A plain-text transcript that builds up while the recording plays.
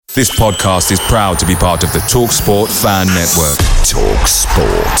This podcast is proud to be part of the TalkSport Fan Network.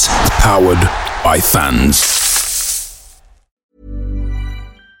 TalkSport. Powered by fans.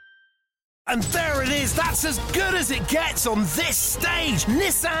 And there it is, that's as good as it gets on this stage.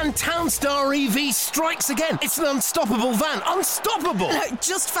 Nissan Townstar EV strikes again. It's an unstoppable van, unstoppable.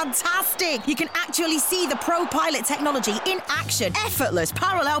 Just fantastic. You can actually see the Pro Pilot technology in action. Effortless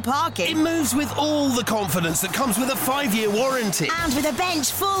parallel parking. It moves with all the confidence that comes with a 5-year warranty. And with a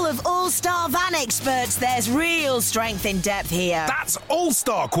bench full of all-star van experts, there's real strength in depth here. That's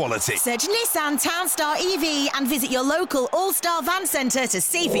all-star quality. Search Nissan Townstar EV and visit your local all-star van centre to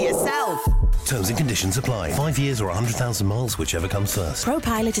see for yourself. Terms and conditions apply. 5 years or 100,000 miles, whichever comes first.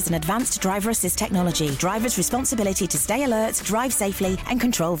 ProPilot is an advanced driver assist technology. Driver's responsibility to stay alert, drive safely, and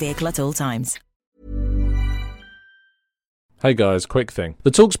control vehicle at all times. Hey guys, quick thing.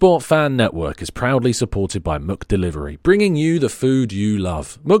 The TalkSport Fan Network is proudly supported by McDelivery, bringing you the food you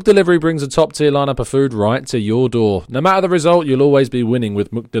love. McDelivery brings a top-tier lineup of food right to your door. No matter the result, you'll always be winning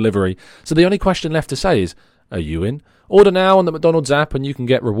with McDelivery. So the only question left to say is, are you in? Order now on the McDonald's app and you can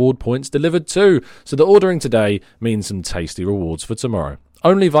get reward points delivered too. So the ordering today means some tasty rewards for tomorrow.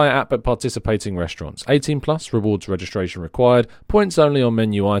 Only via app at participating restaurants. 18 plus, rewards registration required. Points only on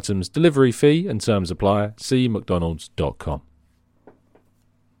menu items. Delivery fee and terms apply. See mcdonalds.com.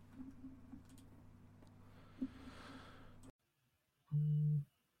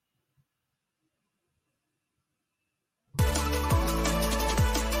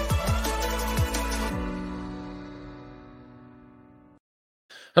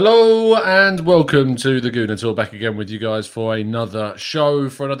 Hello and welcome to the Gooner Talk, back again with you guys for another show,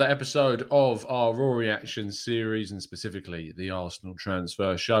 for another episode of our Raw Reaction series, and specifically the Arsenal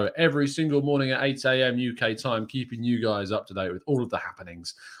transfer show every single morning at 8 a.m. UK time, keeping you guys up to date with all of the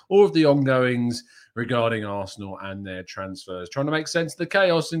happenings, all of the ongoings regarding Arsenal and their transfers, trying to make sense of the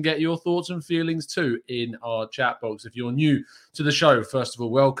chaos and get your thoughts and feelings too in our chat box. If you're new to the show, first of all,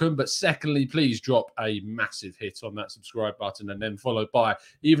 welcome. But secondly, please drop a massive hit on that subscribe button, and then followed by,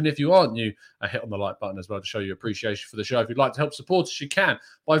 even if you aren't new, a hit on the like button as well to show your appreciation for the show. If you'd like to help support us, you can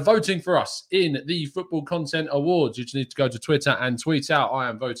by voting for us in the Football Content Awards. You just need to go to Twitter and tweet out, I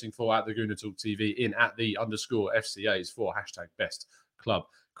am voting for at the Gooner Talk TV in at the _FCAs for hashtag best club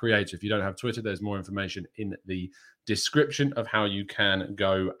creator. If you don't have Twitter, there's more information in the description of how you can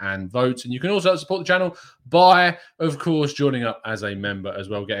go and vote. And you can also support the channel by, of course, joining up as a member as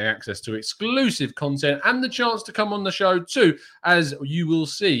well, getting access to exclusive content and the chance to come on the show too, as you will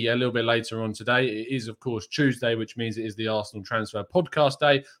see a little bit later on today. It is, of course, Tuesday, which means it is the Arsenal Transfer Podcast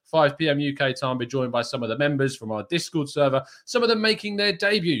Day, 5 p.m. UK time. Be joined by some of the members from our Discord server, some of them making their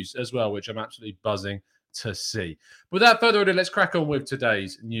debuts as well, which I'm absolutely buzzing to see. Without further ado, let's crack on with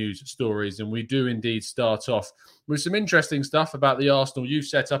today's news stories, and we do indeed start off with some interesting stuff about the Arsenal youth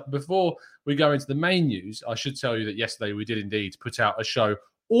setup. Before we go into the main news, I should tell you that yesterday we did indeed put out a show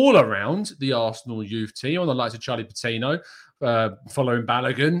all around the Arsenal youth team on the likes of Charlie Patino, following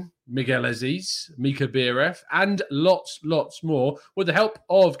Balogun, Miguel Aziz, Mika Bieref, and lots more, with the help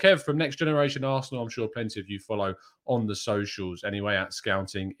of Kev from Next Generation Arsenal. I'm sure plenty of you follow on the socials anyway at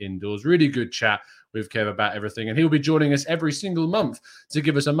Scouting Indoors. Really good chat with Kev about everything, and he'll be joining us every single month to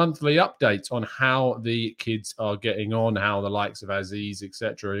give us a monthly update on how the kids are getting on, how the likes of Aziz,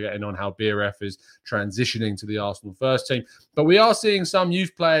 etc., are getting on, how Bieref is transitioning to the Arsenal first team. But we are seeing some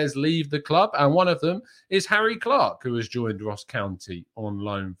youth players leave the club, and one of them is Harry Clark, who has joined Ross County on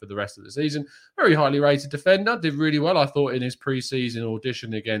loan for the rest of the season. Very highly rated defender, did really well, I thought, in his pre-season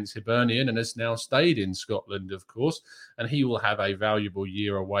audition against Hibernian, and has now stayed in Scotland, of course, and he will have a valuable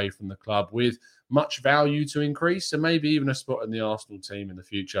year away from the club with much value to increase, and maybe even a spot in the Arsenal team in the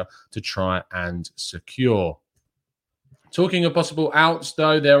future to try and secure. Talking of possible outs,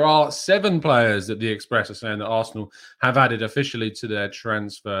 though, there are 7 players that the Express are saying that Arsenal have added officially to their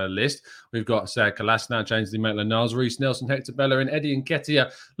transfer list. We've got Sead Kolasinac, Ainsley Maitland-Niles, Reece Nelson, Hector Bellerin, Eddie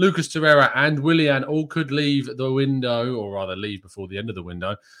Nketiah, Lucas Torreira and Willian all could leave the window, or rather leave before the end of the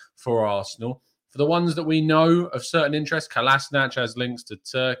window, for Arsenal. For the ones that we know of certain interest, Kolasinac has links to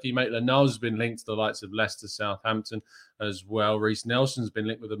Turkey. Maitland-Niles has been linked to the likes of Leicester, Southampton as well. Reece Nelson's been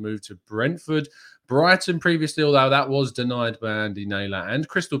linked with a move to Brentford. Brighton previously, although that was denied by Andy Naylor. And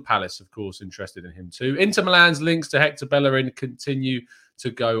Crystal Palace, of course, interested in him too. Inter Milan's links to Hector Bellerin continue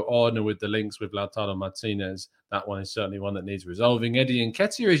to go on with the links with Lautaro Martinez. That one is certainly one that needs resolving. Eddie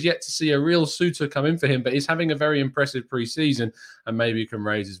Nketiah is yet to see a real suitor come in for him, but he's having a very impressive pre-season and maybe can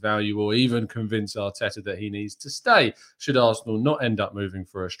raise his value or even convince Arteta that he needs to stay should Arsenal not end up moving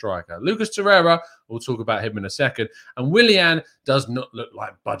for a striker. Lucas Torreira, we'll talk about him in a second, and Willian does not look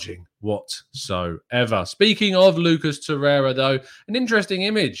like budging whatsoever. Speaking of Lucas Torreira, though, an interesting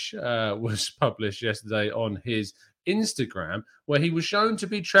image was published yesterday on his Instagram where he was shown to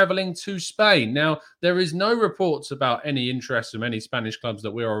be travelling to Spain. Now, there is no reports about any interest from any Spanish clubs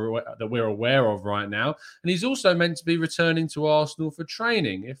that we're aware of right now, and he's also meant to be returning to Arsenal for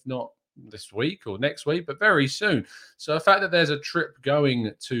training, if not this week or next week, but very soon. So the fact that there's a trip going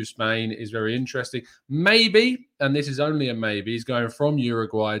to Spain is very interesting. Maybe, and this is only a maybe, he's going from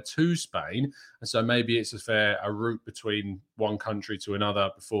Uruguay to Spain, and so maybe it's a route between one country to another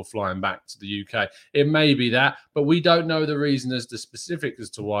before flying back to the UK. It may be that, but we don't know the reason as the specific as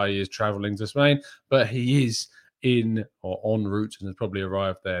to why he is travelling to Spain, but he is in or en route and has probably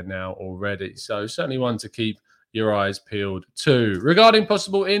arrived there now already. So certainly one to keep your eyes peeled too. Regarding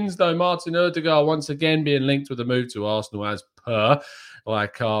possible ins, though, Martin Odegaard once again being linked with a move to Arsenal as per,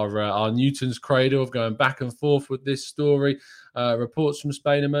 like our Newton's cradle of going back and forth with this story. Reports from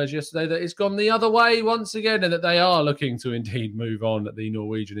Spain emerged yesterday that it's gone the other way once again and that they are looking to indeed move on the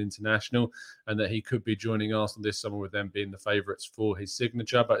Norwegian international and that he could be joining Arsenal this summer with them being the favourites for his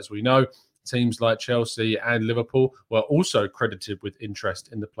signature. But as we know, teams like Chelsea and Liverpool were also credited with interest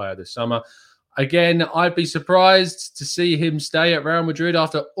in the player this summer. Again, I'd be surprised to see him stay at Real Madrid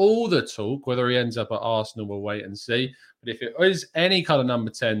after all the talk. Whether he ends up at Arsenal, we'll wait and see. But if it is any kind of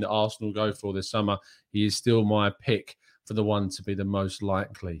number 10 that Arsenal go for this summer, he is still my pick for the one to be the most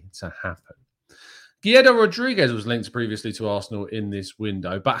likely to happen. Guido Rodriguez was linked previously to Arsenal in this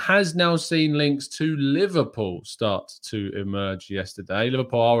window, but has now seen links to Liverpool start to emerge yesterday.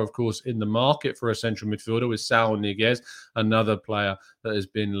 Liverpool are, of course, in the market for a central midfielder with Saul Niguez, another player that has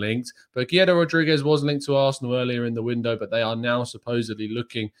been linked. But Guido Rodriguez was linked to Arsenal earlier in the window, but they are now supposedly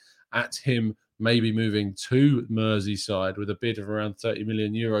looking at him maybe moving to Merseyside with a bid of around 30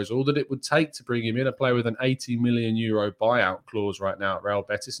 million euros. All that it would take to bring him in, a player with an 80 million euro buyout clause right now at Real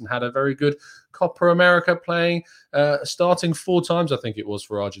Betis, and had a very good Copa America playing, starting 4 times, I think it was,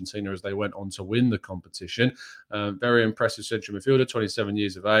 for Argentina as they went on to win the competition. Very impressive central midfielder, 27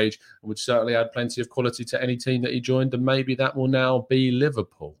 years of age, and would certainly add plenty of quality to any team that he joined, and maybe that will now be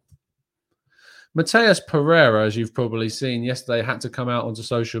Liverpool. Matheus Pereira, as you've probably seen yesterday, had to come out onto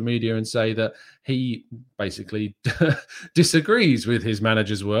social media and say that he basically disagrees with his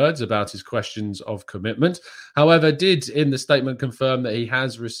manager's words about his questions of commitment. However, did in the statement confirm that he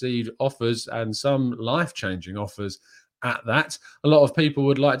has received offers and some life-changing offers at that. A lot of people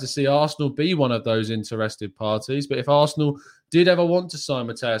would like to see Arsenal be one of those interested parties, but if Arsenal did ever want to sign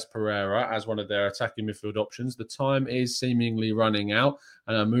Matheus Pereira as one of their attacking midfield options, the time is seemingly running out,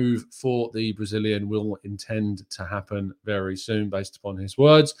 and a move for the Brazilian will intend to happen very soon based upon his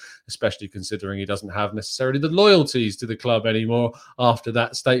words, especially considering he doesn't have necessarily the loyalties to the club anymore after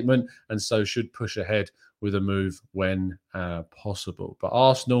that statement, and so should push ahead with a move when possible. But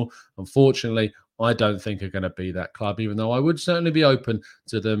Arsenal, unfortunately, I don't think are going to be that club, even though I would certainly be open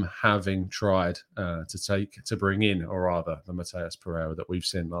to them having tried to bring in, or rather, the Matheus Pereira that we've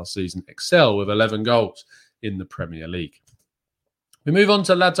seen last season excel with 11 goals in the Premier League. We move on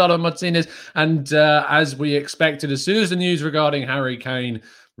to Lautaro Martinez, and as we expected, as soon as the news regarding Harry Kane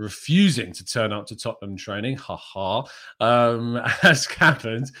refusing to turn up to Tottenham training, has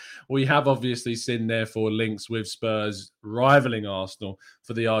happened, we have obviously seen, therefore, links with Spurs rivaling Arsenal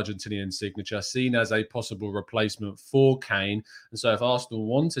for the Argentinian signature, seen as a possible replacement for Kane. And so if Arsenal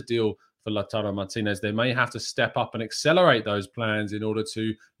want to deal for Lautaro Martinez, they may have to step up and accelerate those plans in order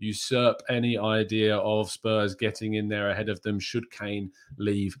to usurp any idea of Spurs getting in there ahead of them should Kane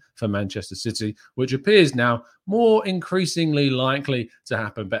leave for Manchester City, which appears now more increasingly likely to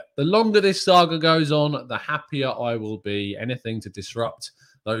happen. But the longer this saga goes on, the happier I will be. Anything to disrupt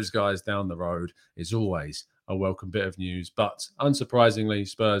those guys down the road is always a welcome bit of news. But unsurprisingly,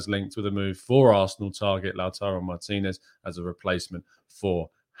 Spurs linked with a move for Arsenal target Lautaro Martinez as a replacement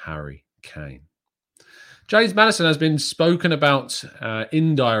for Harry Kane. James Maddison has been spoken about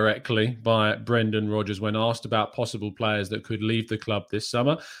indirectly by Brendan Rodgers when asked about possible players that could leave the club this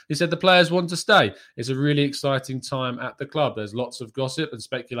summer. He said the players want to stay. It's a really exciting time at the club. There's lots of gossip and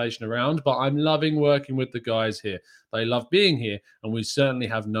speculation around, but I'm loving working with the guys here. They love being here, and we certainly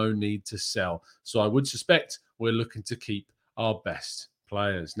have no need to sell. So I would suspect we're looking to keep our best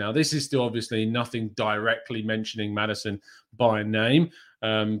players. Now, this is still obviously nothing directly mentioning Maddison by name,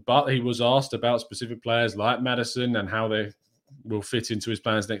 but he was asked about specific players like Maddison and how they will fit into his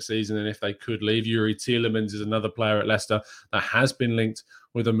plans next season and if they could leave. Yuri Tielemans is another player at Leicester that has been linked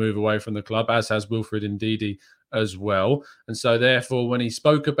with a move away from the club, as has Wilfred Ndidi as well. And so therefore, when he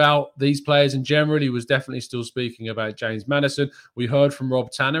spoke about these players in general, he was definitely still speaking about James Maddison. We heard from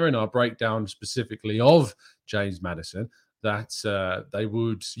Rob Tanner in our breakdown specifically of James Maddison that they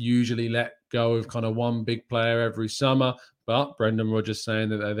would usually let go of kind of one big player every summer. But Brendan Rodgers saying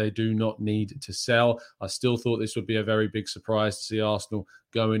that they do not need to sell. I still thought this would be a very big surprise to see Arsenal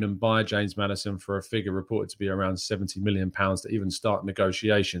go in and buy James Maddison for a figure reported to be around £70 million to even start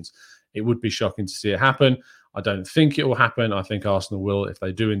negotiations. It would be shocking to see it happen. I don't think it will happen. I think Arsenal will, if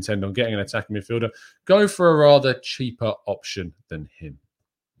they do intend on getting an attacking midfielder, go for a rather cheaper option than him.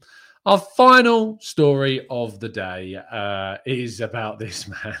 Our final story of the day is about this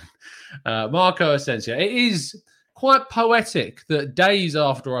man, Marco Asensio. It is quite poetic that days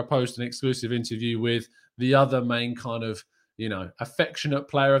after I post an exclusive interview with the other main kind of, affectionate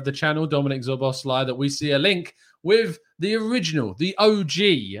player of the channel, Dominic Szoboszlai, that we see a link with the original, the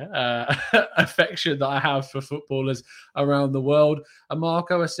OG affection that I have for footballers around the world. And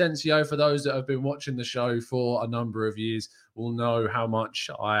Marco Asensio, for those that have been watching the show for a number of years, will know how much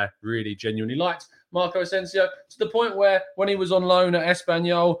I really genuinely liked Marco Asensio, to the point where when he was on loan at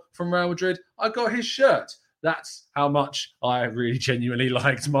Espanyol from Real Madrid, I got his shirt. That's how much I really genuinely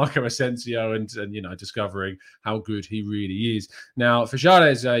liked Marco Asensio and discovering how good he really is. Now,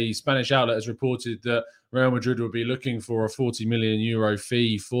 Fajales, a Spanish outlet, has reported that Real Madrid will be looking for a €40 million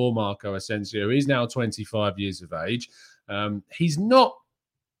fee for Marco Asensio. He's now 25 years of age. He's not...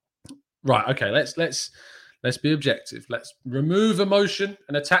 Right, okay, let's be objective. Let's remove emotion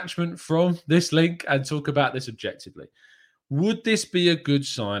and attachment from this link and talk about this objectively. Would this be a good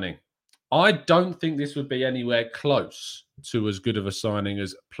signing? I don't think this would be anywhere close to as good of a signing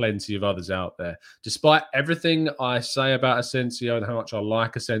as plenty of others out there. Despite everything I say about Asensio and how much I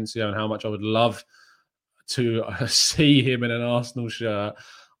like Asensio and how much I would love to see him in an Arsenal shirt,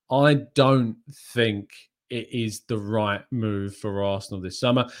 I don't think it is the right move for Arsenal this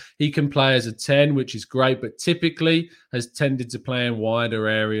summer. He can play as a 10, which is great, but typically has tended to play in wider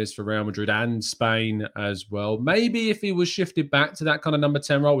areas for Real Madrid and Spain as well. Maybe if he was shifted back to that kind of number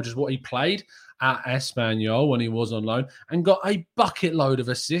 10 role, which is what he played at Espanyol when he was on loan, and got a bucket load of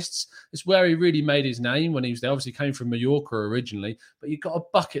assists. It's where he really made his name when he was there. Obviously came from Mallorca originally, but he got a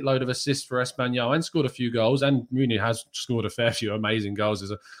bucket load of assists for Espanyol and scored a few goals, and really has scored a fair few amazing goals.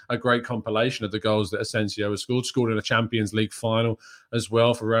 There's a great compilation of the goals that Asensio has scored in a Champions League final as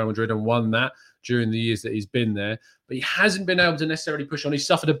well for Real Madrid and won that during the years that he's been there. But he hasn't been able to necessarily push on. He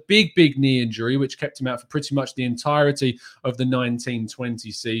suffered a big knee injury, which kept him out for pretty much the entirety of the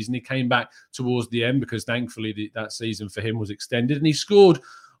 1920 season. He came back towards the end because thankfully that season for him was extended, and he scored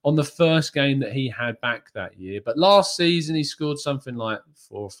on the first game that he had back that year. But last season, he scored something like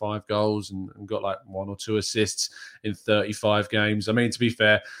 4 or 5 goals and got like 1 or 2 assists in 35 games. I mean, to be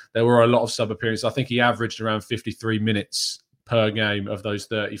fair, there were a lot of sub appearances. I think he averaged around 53 minutes per game of those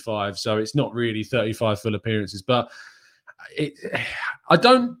 35. So it's not really 35 full appearances. But I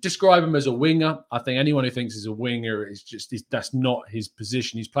don't describe him as a winger. I think anyone who thinks he's a winger that's not his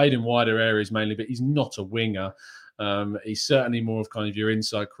position. He's played in wider areas mainly, but he's not a winger. He's certainly more of kind of your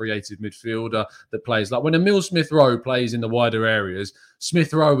inside creative midfielder that plays like when Emile Smith-Rowe plays in the wider areas.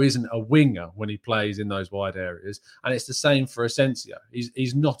 Smith-Rowe isn't a winger when he plays in those wide areas, and it's the same for Asensio.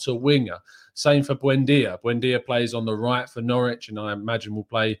 He's not a winger. Same for Buendia. Buendia plays on the right for Norwich, and I imagine will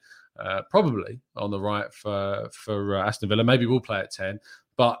play probably on the right for Aston Villa. Maybe we'll play at 10.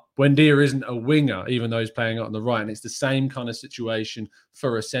 But Buendia isn't a winger, even though he's playing on the right, and it's the same kind of situation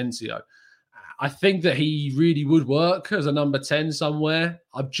for Asensio. I think that he really would work as a number 10 somewhere.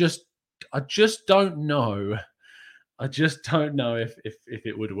 I just don't know. I just don't know if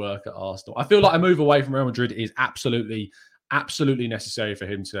it would work at Arsenal. I feel like a move away from Real Madrid is absolutely necessary for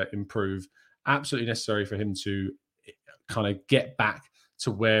him to improve. Absolutely necessary for him to kind of get back to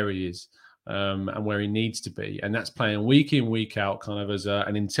where he is and where he needs to be. And that's playing week in, week out, kind of as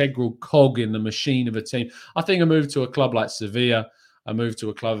an integral cog in the machine of a team. I think a move to a club like Sevilla, a move to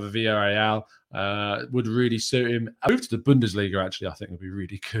a club of Villarreal would really suit him. A move to the Bundesliga, actually, I think would be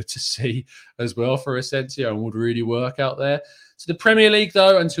really good to see as well for Asensio and would really work out there. To the Premier League,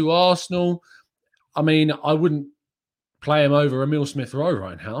 though, and to Arsenal, I mean, I wouldn't play him over Emile Smith-Rowe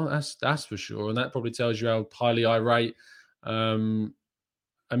right now. That's for sure. And that probably tells you how highly I rate Emile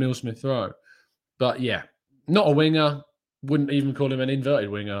Smith-Rowe. But yeah, not a winger. Wouldn't even call him an inverted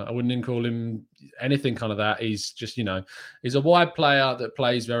winger. I wouldn't even call him anything kind of that. He's just, he's a wide player that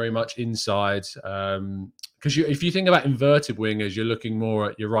plays very much inside. Because if you think about inverted wingers, you're looking more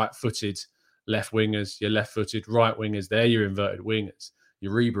at your right-footed left wingers, your left-footed right wingers, they're your inverted wingers.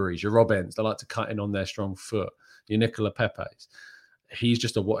 Your Ribery's, your Robins, they like to cut in on their strong foot. Your Nicola Pepe's. He's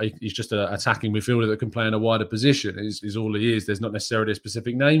just an attacking midfielder that can play in a wider position, is all he is. There's not necessarily a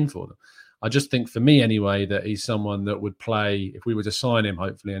specific name for them. I just think, for me anyway, that he's someone that would play, if we were to sign him,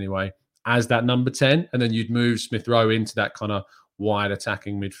 hopefully anyway, as that number 10, and then you'd move Smith Rowe into that kind of wide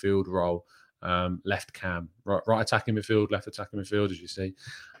attacking midfield role, left cam, right attacking midfield, left attacking midfield, as you see.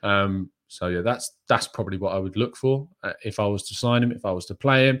 So yeah, that's probably what I would look for if I was to sign him, if I was to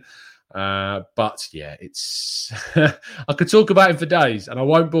play him. But yeah, it's I could talk about him for days, and I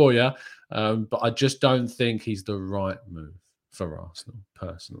won't bore you. But I just don't think he's the right move for Arsenal,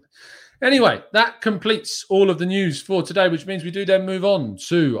 personally. Anyway, that completes all of the news for today, which means we do then move on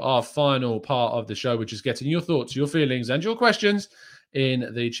to our final part of the show, which is getting your thoughts, your feelings, and your questions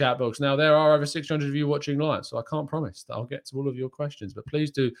in the chat box. Now, there are over 600 of you watching live, so I can't promise that I'll get to all of your questions, but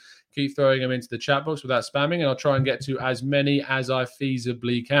please do keep throwing them into the chat box without spamming, and I'll try and get to as many as I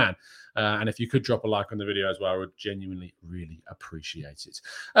feasibly can. And if you could drop a like on the video as well, I would genuinely really appreciate it.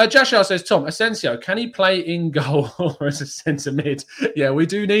 Jashar says, Tom, Asensio, can he play in goal or as a centre mid? Yeah, we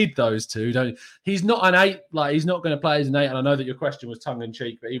do need those two. He's not an 8, like he's not going to play as an 8. And I know that your question was tongue in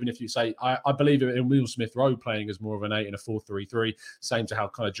cheek, but even if you say, I believe in Will Smith Rowe playing as more of an 8 in a 4-3-3, same to how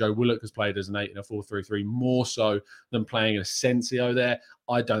kind of Joe Willock has played as an 8 in a 4-3-3, more so than playing an Asensio there.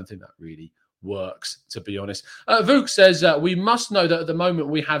 I don't think that really works, to be honest. Vuk says, we must know that at the moment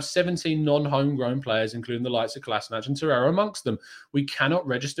we have 17 non-homegrown players, including the likes of Kolasinac and Pereira amongst them. We cannot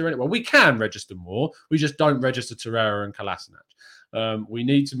register anyone. We can register more. We just don't register Pereira and Kolasinac. We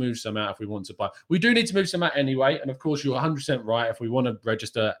need to move some out if we want to buy. We do need to move some out anyway. And of course, you're 100% right. If we want to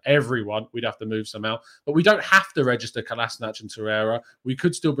register everyone, we'd have to move some out. But we don't have to register Kolasinac and Pereira. We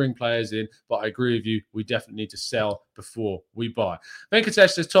could still bring players in. But I agree with you. We definitely need to sell before we buy.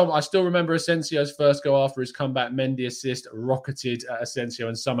 Venkatesh says, Tom, I still remember Asensio's first goal after his comeback. Mendy assist, rocketed at Asensio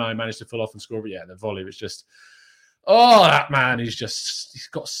and somehow he managed to pull off and score. But yeah, the volley was just... Oh, that man, he's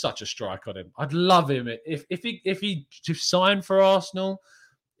got such a strike on him. I'd love him. If he signed for Arsenal,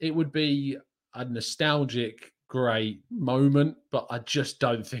 it would be a nostalgic, great moment, but I just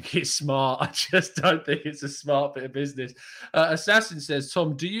don't think it's smart. I just don't think it's a smart bit of business. Assassin says,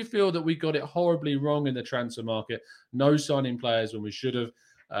 Tom, do you feel that we got it horribly wrong in the transfer market? No signing players when we should have.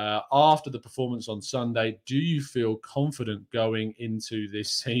 After the performance on Sunday, do you feel confident going into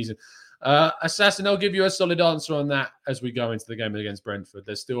this season? Assassin, I'll give you a solid answer on that as we go into the game against Brentford.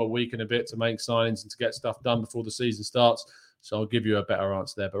 There's still a week and a bit to make signings and to get stuff done before the season starts. So I'll give you a better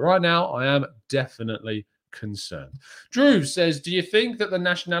answer there. But right now, I am definitely concerned. Drew says, do you think that the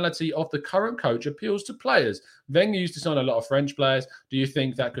nationality of the current coach appeals to players? Wenger used to sign a lot of French players. Do you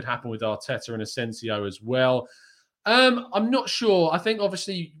think that could happen with Arteta and Asensio as well? I'm not sure. I think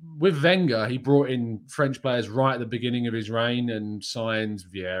obviously with Wenger, he brought in French players right at the beginning of his reign and signed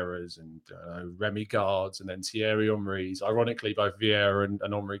Vieira's and Remy Gard's and then Thierry Henry's. Ironically, both Vieira and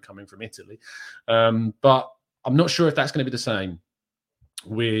Henry coming from Italy. But I'm not sure if that's going to be the same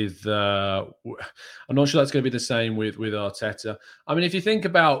with Arteta. I mean, if you think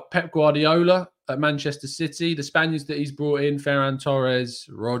about Pep Guardiola at Manchester City, the Spaniards that he's brought in, Ferran Torres,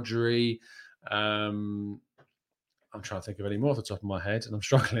 Rodri, I'm trying to think of any more off the top of my head, and I'm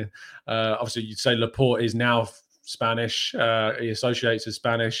struggling. Obviously, you'd say Laporte is now Spanish. He associates as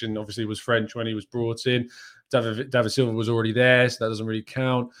Spanish and obviously was French when he was brought in. David Silva was already there, so that doesn't really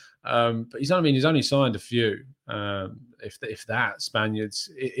count. But he's only signed a few, if that, Spaniards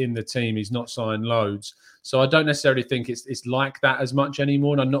in the team. He's not signed loads. So I don't necessarily think it's like that as much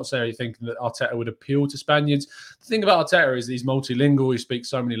anymore. And I'm not necessarily thinking that Arteta would appeal to Spaniards. The thing about Arteta is he's multilingual. He speaks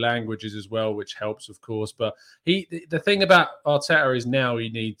so many languages as well, which helps, of course. But the thing about Arteta is now he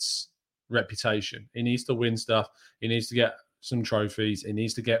needs reputation. He needs to win stuff. He needs to get some trophies. He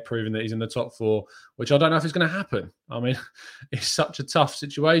needs to get proven that he's in the top 4, which I don't know if it's going to happen. I mean, it's such a tough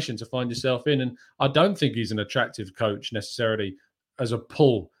situation to find yourself in. And I don't think he's an attractive coach necessarily as a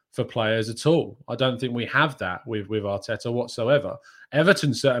pull for players at all. I don't think we have that with Arteta whatsoever.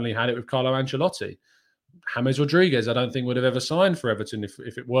 Everton certainly had it with Carlo Ancelotti. James Rodriguez, I don't think would have ever signed for Everton if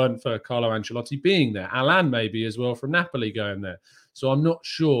it weren't for Carlo Ancelotti being there. Alan maybe as well from Napoli going there. So I'm not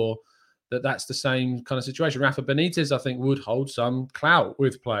sure that that's the same kind of situation. Rafa Benitez, I think, would hold some clout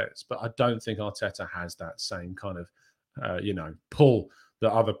with players, but I don't think Arteta has that same kind of, pull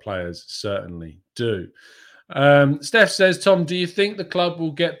that other players certainly do. Steph says, Tom, do you think the club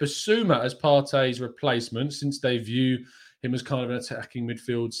will get Basuma as Partey's replacement since they view him as kind of an attacking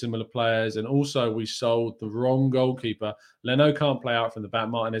midfield, similar players. And also we sold the wrong goalkeeper. Leno can't play out from the back.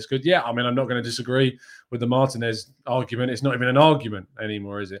 Martinez good. Yeah, I mean, I'm not going to disagree with the Martinez argument. It's not even an argument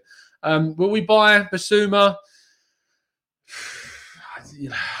anymore, is it? Will we buy Basuma?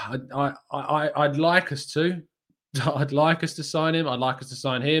 I'd like us to. I'd like us to sign him. I'd like us to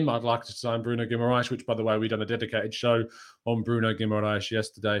sign him. I'd like us to sign Bruno Guimaraes, which, by the way, we've done a dedicated show on Bruno Guimaraes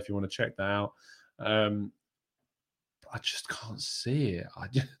yesterday, if you want to check that out. I just can't see it.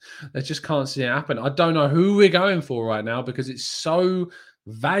 I just can't see it happen. I don't know who we're going for right now because it's so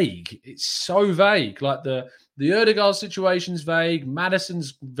vague. It's so vague. Like the Odegaard situation's vague.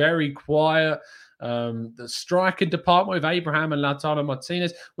 Maddison's very quiet. The striking department with Abraham and Lautaro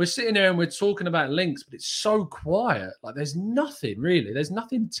Martinez, we're sitting there and we're talking about links, but it's so quiet. Like there's nothing really. There's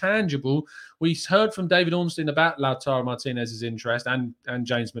nothing tangible. We heard from David Ornstein about Lautaro Martinez's interest and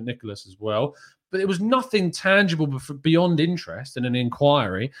James McNicholas as well, but there was nothing tangible beyond interest and an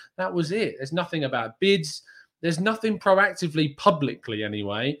inquiry. That was it. There's nothing about bids. There's nothing proactively, publicly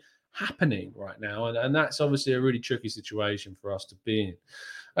anyway, happening right now, and that's obviously a really tricky situation for us to be in.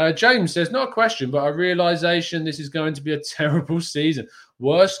 James says, not a question, but a realisation this is going to be a terrible season.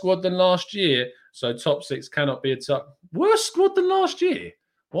 Worse squad than last year, so top six cannot be a top. Worse squad than last year?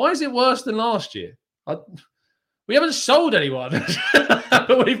 Why is it worse than last year? We haven't sold anyone,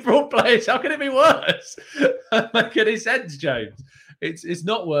 but we've brought players. How can it be worse? Make any sense, James? It's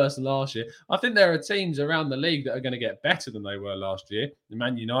not worse than last year. I think there are teams around the league that are going to get better than they were last year. The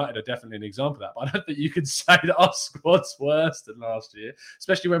Man United are definitely an example of that. But I don't think you could say that our squad's worse than last year,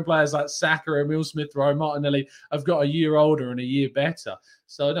 especially when players like Saka, Emile Smith-Rowe, Martinelli have got a year older and a year better.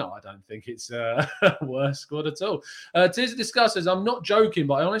 So, no, I don't think it's a worse squad at all. Tiz discusses, I'm not joking,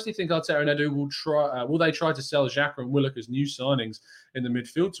 but I honestly think Arteta and Edu will try to sell Xhaka and Willock as new signings in the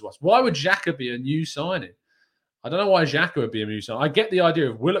midfield to us. Why would Xhaka be a new signing? I don't know why Xhaka would be a new signing. I get the idea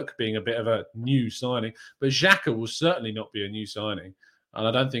of Willock being a bit of a new signing, but Xhaka will certainly not be a new signing. And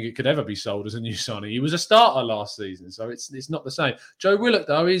I don't think it could ever be sold as a new signing. He was a starter last season, so it's not the same. Joe Willock,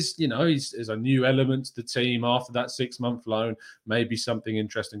 though, is a new element to the team after that 6-month loan. Maybe something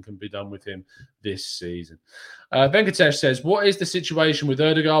interesting can be done with him this season. Venkatesh says, what is the situation with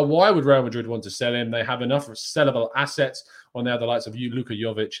Odegaard? Why would Real Madrid want to sell him? They have enough sellable assets on the other likes of Luka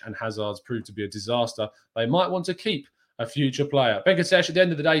Jovic and Hazard's proved to be a disaster. They might want to keep a future player. Venkatesh, at the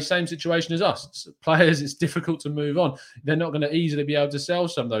end of the day, same situation as us. Players, it's difficult to move on. They're not going to easily be able to sell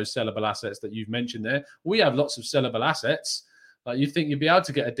some of those sellable assets that you've mentioned there. We have lots of sellable assets. Like you think you'd be able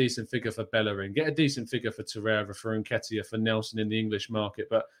to get a decent figure for Bellerin, get a decent figure for Pereira, for Nketiah, for Nelson in the English market,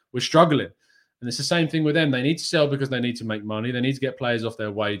 but we're struggling. And it's the same thing with them. They need to sell because they need to make money. They need to get players off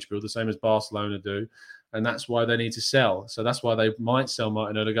their wage bill, the same as Barcelona do. And that's why they need to sell. So that's why they might sell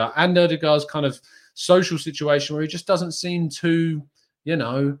Martin Odegaard. And Odegaard's kind of social situation where he just doesn't seem too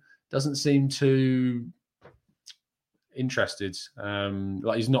interested.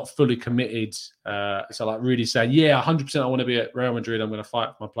 Like he's not fully committed. So like really saying, yeah, 100% I want to be at Real Madrid. I'm going to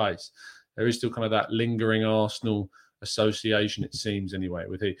fight for my place. There is still kind of that lingering Arsenal association, it seems, anyway,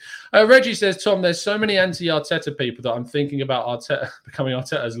 with he. Reggie says, Tom, there's so many anti-Arteta people that I'm thinking about Arteta becoming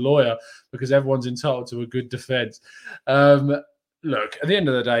Arteta's lawyer because everyone's entitled to a good defence. Look, at the end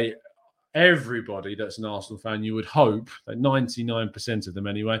of the day, everybody that's an Arsenal fan, you would hope that 99% of them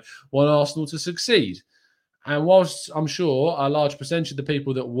anyway, want Arsenal to succeed. And whilst I'm sure a large percentage of the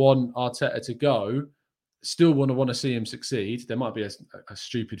people that want Arteta to go still want to see him succeed, there might be a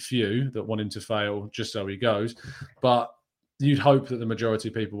stupid few that want him to fail just so he goes. But you'd hope that the majority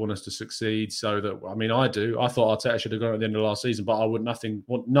of people want us to succeed. So that, I mean, I do. I thought Arteta should have gone at the end of last season, but I would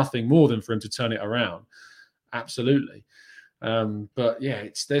want nothing more than for him to turn it around. Absolutely. But yeah,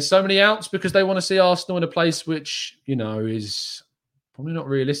 there's so many outs because they want to see Arsenal in a place which, is probably not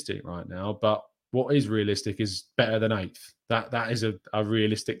realistic right now. But what is realistic is better than 8th. That is a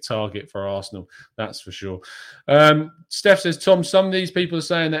realistic target for Arsenal. That's for sure. Steph says, Tom, some of these people are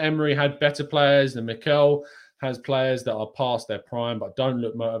saying that Emery had better players than Mikel has players that are past their prime but don't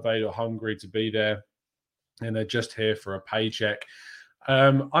look motivated or hungry to be there. And they're just here for a paycheck.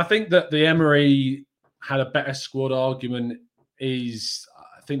 I think that the Emery had a better squad argument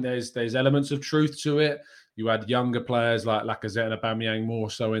I think there's elements of truth to it. You had younger players like Lacazette and Aubameyang more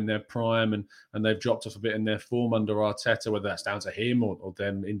so in their prime, and they've dropped off a bit in their form under Arteta, whether that's down to him or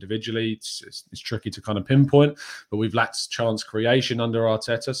them individually. It's tricky to kind of pinpoint, but we've lacked chance creation under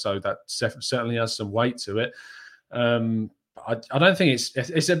Arteta, so that certainly has some weight to it. I don't think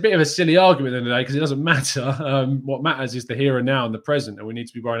it's a bit of a silly argument in the day because it doesn't matter. What matters is the here and now and the present, and we need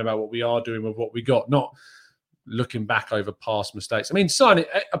to be worrying about what we are doing with what we got, not looking back over past mistakes. I mean,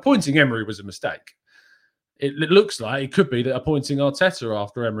 appointing Emery was a mistake. it looks like it could be that appointing Arteta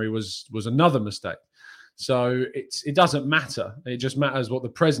after Emery was another mistake. So it doesn't matter. It just matters what the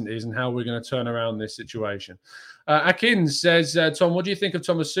present is and how we're going to turn around this situation. Akin says, Tom, what do you think of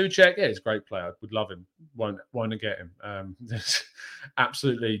Thomas Souček? Yeah, he's a great player. Would love him. Won't get him.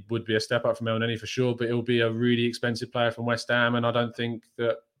 Absolutely would be a step up from El Neni for sure, but it'll be a really expensive player from West Ham, and I don't think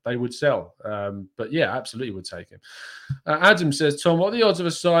that they would sell. But yeah, absolutely would take him. Adam says, Tom, what are the odds of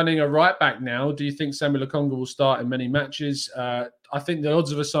us signing a right back now? Do you think Samuel Lokonga will start in many matches? I think the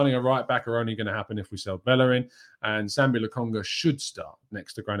odds of us signing a right back are only going to happen if we sell Bellerin, and Samuel Lokonga should start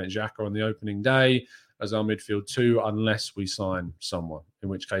next to Granit Xhaka on the opening day as our midfield 2, unless we sign someone, in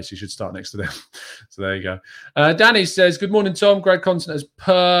which case he should start next to them. So there you go. Danny says, good morning, Tom. Great content as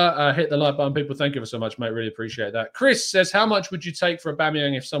per. Hit the like button, people. Thank you so much, mate. Really appreciate that. Chris says, how much would you take for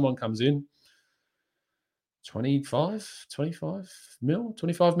Aubameyang if someone comes in? 25 mil?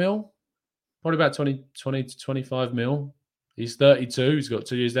 Probably about 20 to 25 mil. He's 32. He's got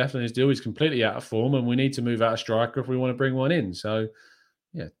 2 years left on his deal. He's completely out of form, and we need to move out a striker if we want to bring one in. So,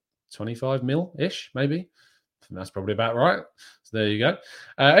 yeah, 25 mil-ish, maybe. And that's probably about right. So there you go.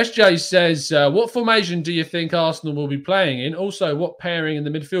 SJ says, what formation do you think Arsenal will be playing in? Also, what pairing in the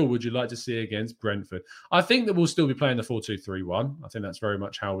midfield would you like to see against Brentford? I think that we'll still be playing the 4-2-3-1. I think that's very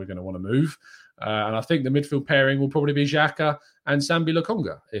much how we're going to want to move. And I think the midfield pairing will probably be Xhaka and Sambi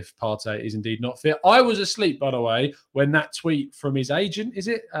Lokonga if Partey is indeed not fit. I was asleep, by the way, when that tweet from his agent,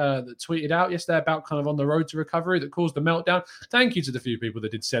 that tweeted out yesterday about kind of on the road to recovery that caused the meltdown. Thank you to the few people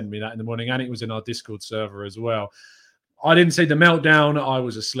that did send me that in the morning, and it was in our Discord server as well. I didn't see the meltdown. I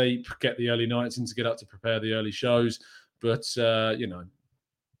was asleep, get the early nights in to get up to prepare the early shows. But,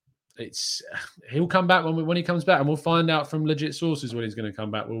 he'll come back when he comes back, and we'll find out from legit sources when he's going to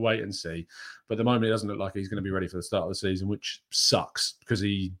come back. We'll wait and see. But at the moment, it doesn't look like he's going to be ready for the start of the season, which sucks because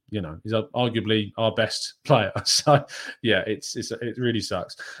he's arguably our best player. So yeah, it really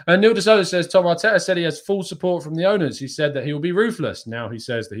sucks. And Neil De Soto says, Tom Arteta said he has full support from the owners. He said that he will be ruthless. Now he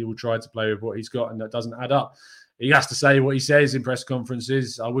says that he will try to play with what he's got, and that doesn't add up. He has to say what he says in press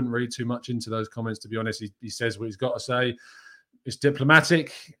conferences. I wouldn't read too much into those comments, to be honest. He says what he's got to say. It's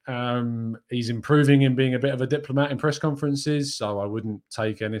diplomatic. He's improving in being a bit of a diplomat in press conferences, so I wouldn't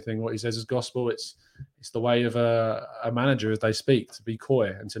take anything what he says as gospel. It's the way of a manager as they speak, to be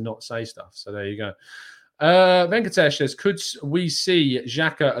coy and to not say stuff. So there you go. Venkatesh says, could we see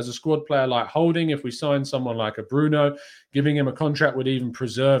Xhaka as a squad player like Holding if we sign someone like a Bruno? Giving him a contract would even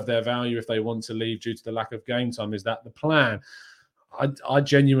preserve their value if they want to leave due to the lack of game time. Is that the plan? I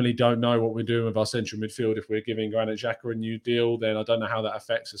genuinely don't know what we're doing with our central midfield. If we're giving Granit Xhaka a new deal, then I don't know how that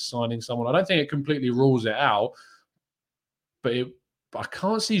affects us signing someone. I don't think it completely rules it out, but I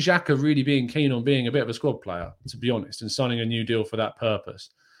can't see Xhaka really being keen on being a bit of a squad player, to be honest, and signing a new deal for that purpose.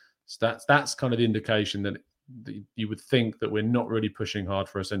 So that's kind of the indication that you would think that we're not really pushing hard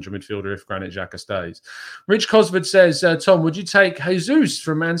for a central midfielder if Granit Xhaka stays. Rich Cosford says, Tom, would you take Jesus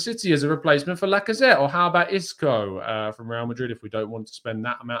from Man City as a replacement for Lacazette? Or how about Isco from Real Madrid if we don't want to spend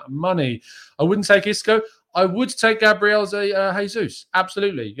that amount of money? I wouldn't take Isco. I would take Gabriel Jesus.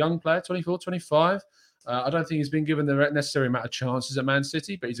 Absolutely. Young player, 24, 25. I don't think he's been given the necessary amount of chances at Man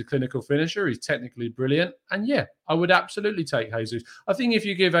City, but he's a clinical finisher. He's technically brilliant. And yeah, I would absolutely take Jesus. I think if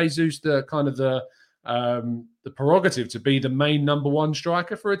you give Jesus the kind of the prerogative to be the main number one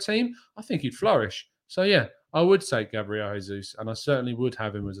striker for a team, I think he'd flourish. So yeah, I would take Gabriel Jesus, and I certainly would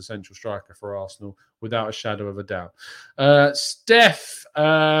have him as a central striker for Arsenal without a shadow of a doubt. Steph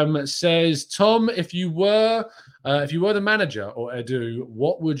says, Tom, if you were the manager or Edu,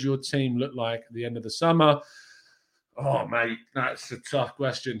 what would your team look like at the end of the summer? Oh mate, that's a tough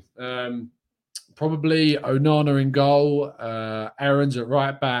question. Probably Onana in goal, Aarons at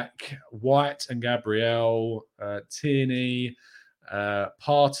right back, White and Gabriel, Tierney,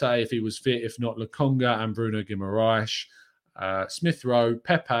 Partey if he was fit, if not Lokonga and Bruno Guimaraes, Smith Rowe,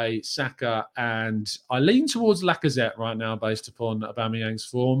 Pepe, Saka, and I lean towards Lacazette right now based upon Aubameyang's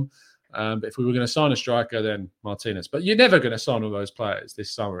form. But if we were going to sign a striker, then Martinez. But you're never going to sign all those players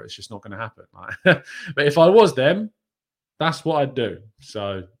this summer. It's just not going to happen. But if I was them, that's what I'd do.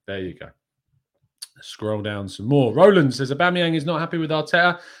 So there you go. Scroll down some more. Roland says Aubameyang is not happy with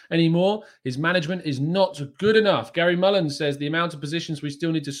Arteta anymore. His management is not good enough. Gary Mullen says the amount of positions we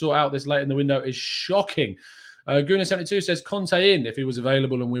still need to sort out this late in the window is shocking. Guna72 says Conte in if he was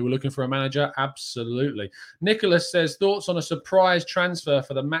available and we were looking for a manager. Absolutely. Nicholas says thoughts on a surprise transfer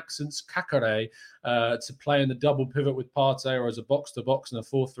for the Maxence Kakare to play in the double pivot with Partey or as a box-to-box in a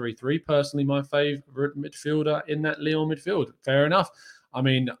 4-3-3. Personally, my favourite midfielder in that Lyon midfield. Fair enough. I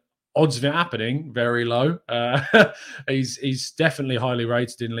mean, odds of it happening, very low. He's definitely highly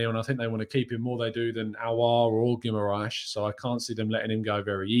rated in Lyon. I think they want to keep him more they do than Aouar or Guimaraes. So I can't see them letting him go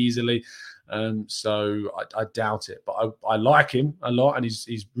very easily. So I doubt it. But I like him a lot, and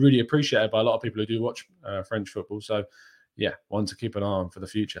he's really appreciated by a lot of people who do watch French football. So yeah, one to keep an eye on for the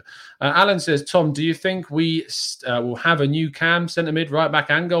future. Alan says, Tom, do you think we will have a new cam, centre mid, right back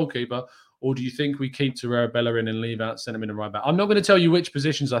and goalkeeper? Or do you think we keep Pereira, Bella in and leave out centre mid and right back? I'm not going to tell you which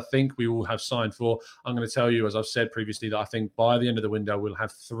positions I think we will have signed for. I'm going to tell you, as I've said previously, that I think by the end of the window, we'll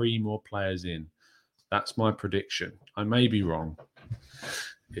have 3 more players in. That's my prediction. I may be wrong.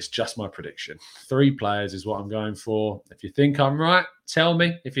 It's just my prediction. 3 players is what I'm going for. If you think I'm right, tell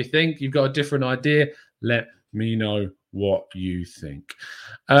me. If you think you've got a different idea, let me know what you think.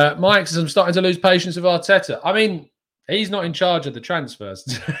 Mike says, I'm starting to lose patience with Arteta. I mean, he's not in charge of the transfers.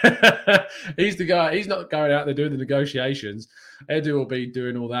 He's the guy. He's not going out there doing the negotiations. Edu will be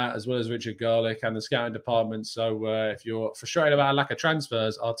doing all that, as well as Richard Garlick and the scouting department. So if you're frustrated about a lack of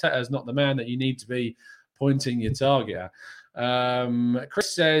transfers, Arteta is not the man that you need to be pointing your target at.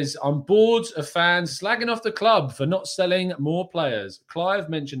 Chris says, I'm bored of fans slagging off the club for not selling more players. Clive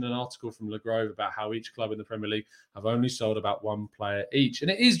mentioned an article from Le Grove about how each club in the Premier League have only sold about 1 player each.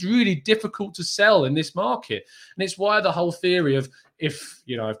 And it is really difficult to sell in this market. And it's why the whole theory of if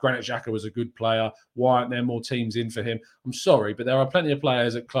Granit Xhaka was a good player, why aren't there more teams in for him? I'm sorry, but there are plenty of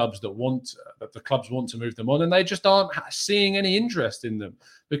players at clubs that the clubs want to move them on, and they just aren't seeing any interest in them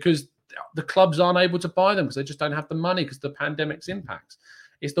because the clubs aren't able to buy them because they just don't have the money because of the pandemic's impacts.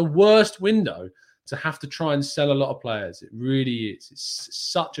 It's the worst window to have to try and sell a lot of players. It really is. It's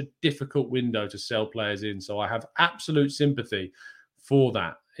such a difficult window to sell players in. So I have absolute sympathy for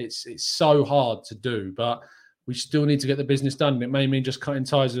that. It's so hard to do, but we still need to get the business done. It may mean just cutting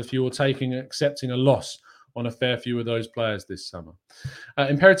ties with a few or accepting a loss on a fair few of those players this summer.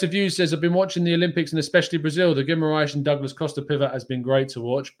 Imperative View says, I've been watching the Olympics and especially Brazil. The Guimaraes and Douglas Costa pivot has been great to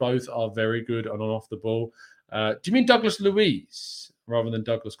watch. Both are very good on and off the ball. Do you mean Douglas Luiz rather than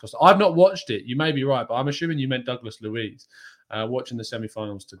Douglas Costa? I've not watched it. You may be right, but I'm assuming you meant Douglas Luiz. Watching the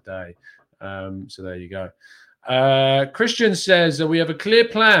semi-finals today. So there you go. Christian says, we have a clear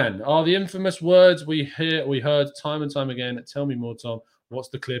plan. Are the infamous words we heard time and time again. Tell me more, Tom. What's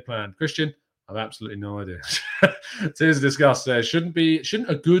the clear plan? Christian, I've absolutely no idea. Tears to discuss there. Shouldn't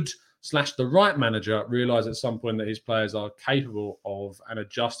a good / the right manager realise at some point that his players are capable of and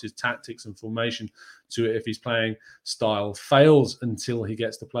adjust his tactics and formation to it if his playing style fails until he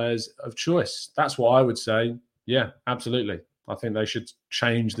gets the players of choice? That's what I would say. Yeah, absolutely. I think they should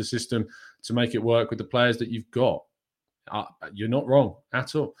change the system to make it work with the players that you've got. You're not wrong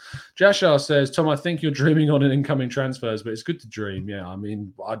at all. Jashar says, Tom, I think you're dreaming on an incoming transfers, but it's good to dream. Yeah, I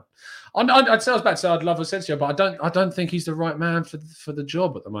mean, I'd say I was about to say I'd love Asensio, but I don't think he's the right man for the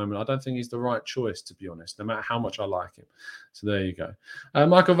job at the moment. I don't think he's the right choice, to be honest, no matter how much I like him. So there you go.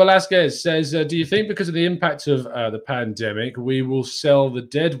 Michael Velasquez says, do you think because of the impact of the pandemic, we will sell the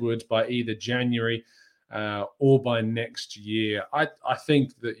deadwood by either January or by next year? I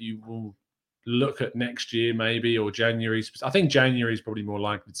think that you will look at next year maybe, or January. I think January is probably more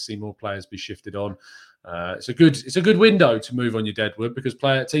likely to see more players be shifted on. It's a good window to move on your deadwood because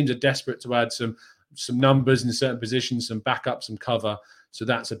teams are desperate to add some numbers in certain positions, some backup, some cover. So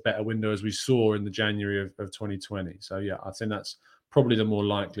that's a better window, as we saw in the January of 2020. So yeah, I think that's probably the more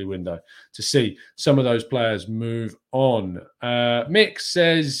likely window to see some of those players move on. Mick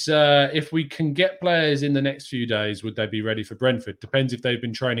says, if we can get players in the next few days, would they be ready for Brentford? Depends if they've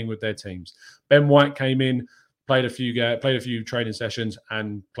been training with their teams. Ben White came in, played a few training sessions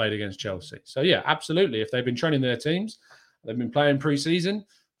and played against Chelsea. So yeah, absolutely. If they've been training their teams, they've been playing pre-season,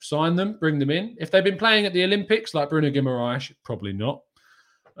 sign them, bring them in. If they've been playing at the Olympics, like Bruno Guimaraes, probably not.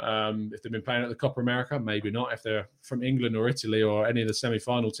 If they've been playing at the Copa America, maybe not. If they're from England or Italy or any of the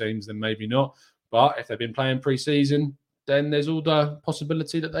semi-final teams, then maybe not. But if they've been playing pre-season, then there's all the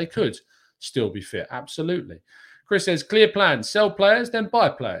possibility that they could still be fit. Absolutely. Chris says, clear plan. Sell players, then buy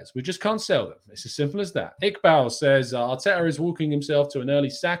players. We just can't sell them. It's as simple as that. Iqbal says, Arteta is walking himself to an early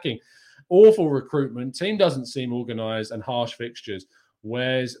sacking. Awful recruitment. Team doesn't seem organised and harsh fixtures.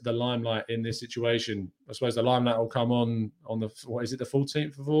 Where's the limelight in this situation? I suppose the limelight will come on the, what is it, the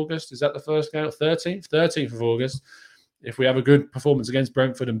 14th of August? Is that the first game? 13th of August. If we have a good performance against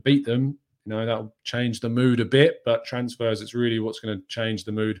Brentford and beat them, that'll change the mood a bit. But transfers, it's really what's going to change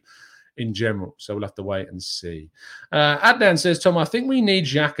the mood in general. So we'll have to wait and see. Adnan says, Tom, I think we need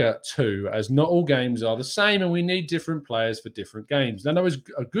Xhaka too, as not all games are the same and we need different players for different games. Nano is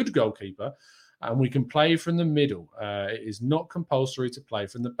a good goalkeeper. and we can play from the middle. It is not compulsory to play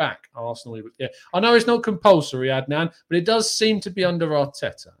from the back. Arsenal, yeah, I know it's not compulsory, Adnan, but it does seem to be under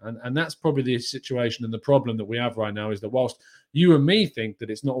Arteta, and that's probably the situation and the problem that we have right now is that whilst you and me think that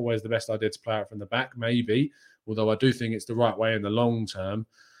it's not always the best idea to play out from the back, maybe, although I do think it's the right way in the long term,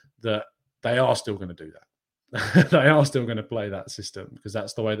 that they are still going to do that. They are still going to play that system because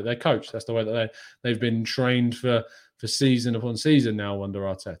that's the way that they're coached. That's the way that they've been trained for season upon season now under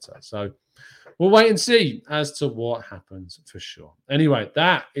Arteta. So we'll wait and see as to what happens for sure. Anyway,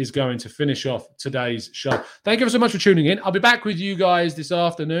 that is going to finish off today's show. Thank you so much for tuning in. I'll be back with you guys this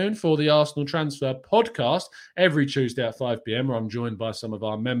afternoon for the Arsenal Transfer Podcast every Tuesday at 5 p.m, where I'm joined by some of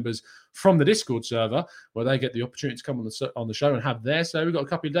our members from the Discord server, where they get the opportunity to come on the show and have their say. We've got a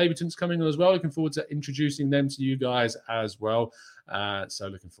couple of debutants coming on as well. Looking forward to introducing them to you guys as well. So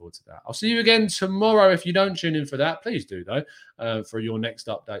looking forward to that. I'll see you again tomorrow. If you don't tune in for that, please do though, for your next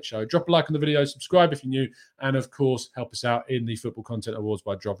update show. Drop a like on the video, subscribe if you're new, and of course, help us out in the Football Content Awards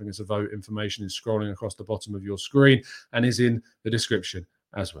by dropping us a vote. Information is scrolling across the bottom of your screen and is in the description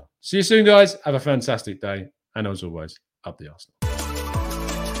as well. See you soon, guys. Have a fantastic day. And as always, up the Arsenal.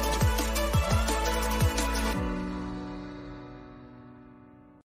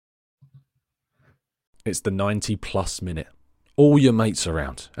 It's the 90-plus minute. All your mates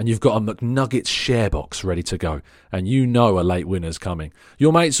around, and you've got a McNuggets share box ready to go, and you know a late winner's coming.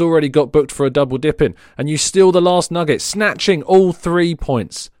 Your mate's already got booked for a double dipping, and you steal the last nugget, snatching all 3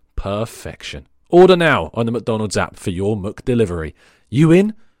 points. Perfection. Order now on the McDonald's app for your McDelivery. You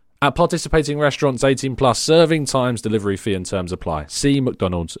in? At participating restaurants, 18 plus, serving times, delivery fee and terms apply. See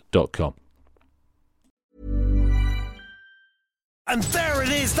mcdonalds.com. And there it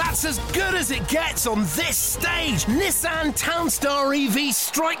is, that's as good as it gets on this stage. Nissan Townstar EV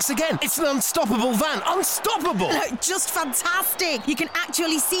strikes again. It's an unstoppable van, unstoppable. Just fantastic. You can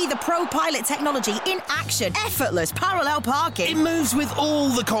actually see the Pro Pilot technology in action. Effortless parallel parking. It moves with all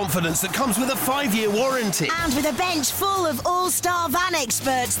the confidence that comes with a 5-year warranty. And with a bench full of all-star van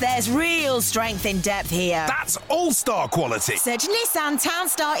experts, there's real strength in depth here. That's all-star quality. Search Nissan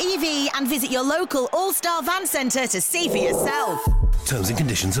Townstar EV and visit your local all-star van centre to see for yourself. Terms and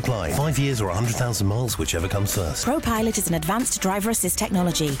conditions apply. 5 years or 100,000 miles, whichever comes first. ProPilot is an advanced driver assist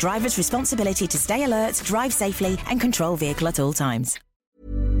technology. Driver's responsibility to stay alert, drive safely, and control vehicle at all times.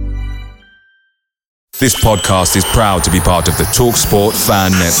 This podcast is proud to be part of the TalkSport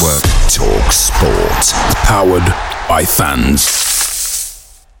Fan Network. TalkSport. Powered by fans.